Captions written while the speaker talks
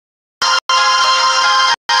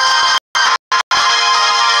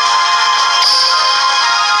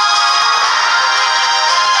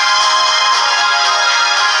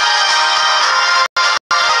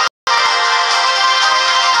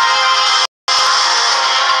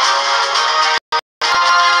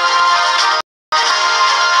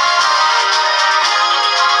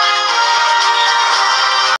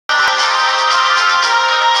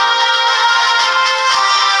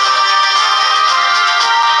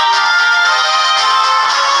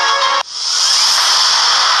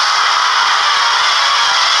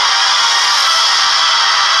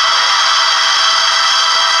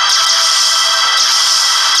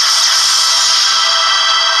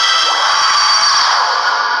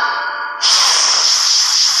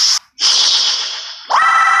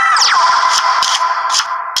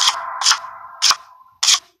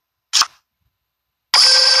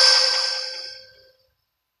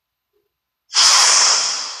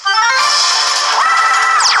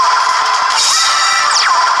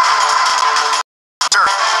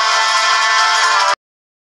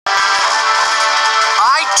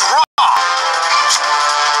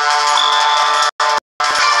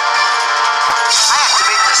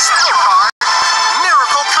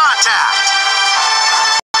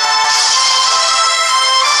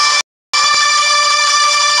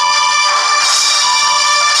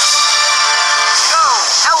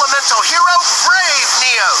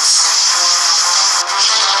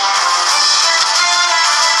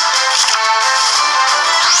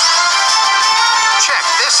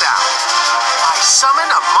summon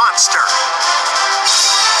a monster.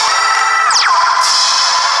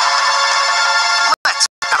 Let's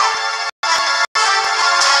battle.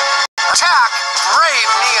 Attack,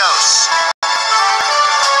 Brave Neos.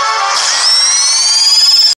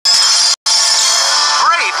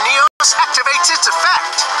 Brave Neos activates its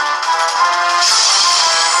effect.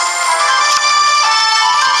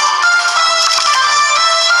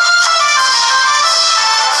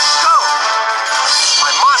 Go.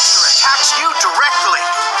 My monster attacks you directly.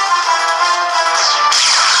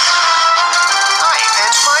 I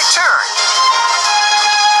end my turn.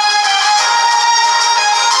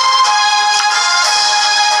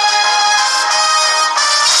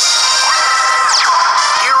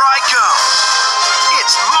 Here I go.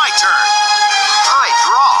 It's my turn. I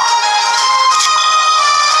draw.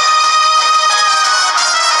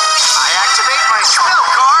 I activate my spell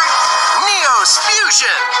card, Neos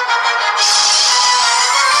Fusion.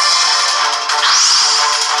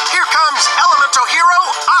 Here comes Elemental Hero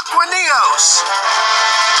Aqua Neos.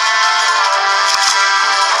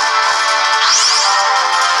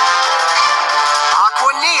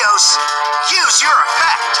 Aqua Neos, use your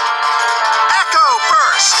effect. Echo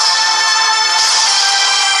Burst.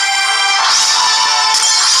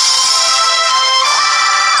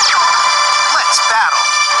 Let's battle.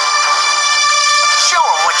 Show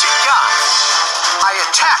 'em what you got. I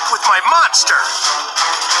attack with my monster.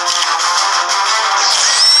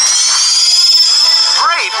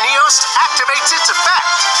 Brave Neos activates its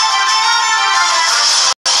effect.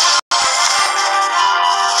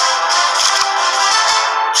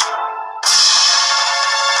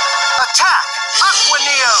 Attack, Aqua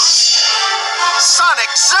Neos.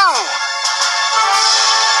 Sonic Zoom.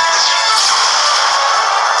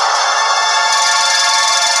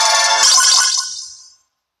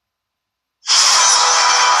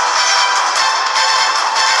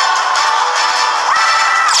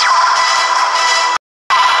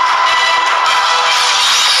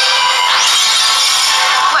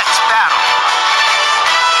 Let's battle.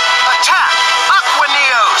 Attack, Aqua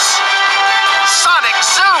Neos. Sonic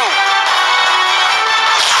Zoom.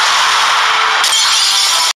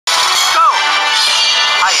 Go.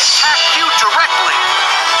 I attack you directly.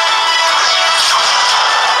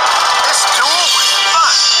 This duel was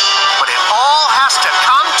fun, but it all has to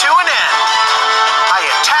come to an end. I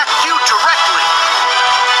attack you directly.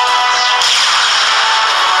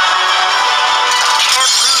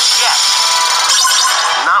 Can't lose yet.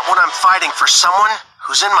 Not when I'm fighting for someone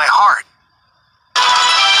who's in my heart.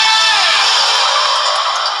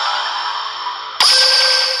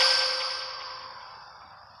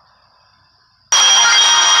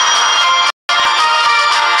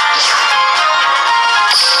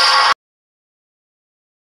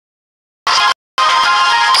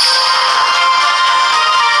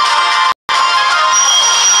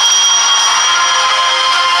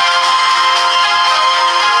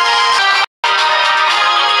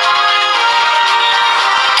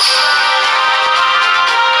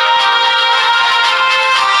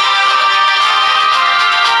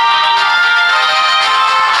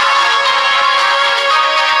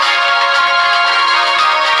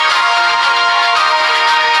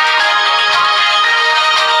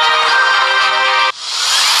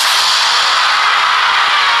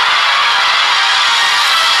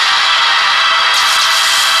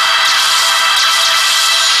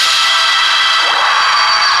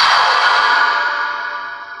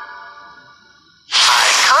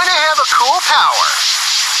 Cool power.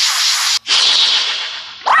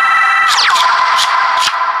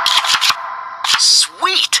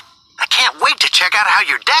 Sweet! I can't wait to check out how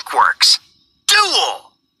your deck works. Duel!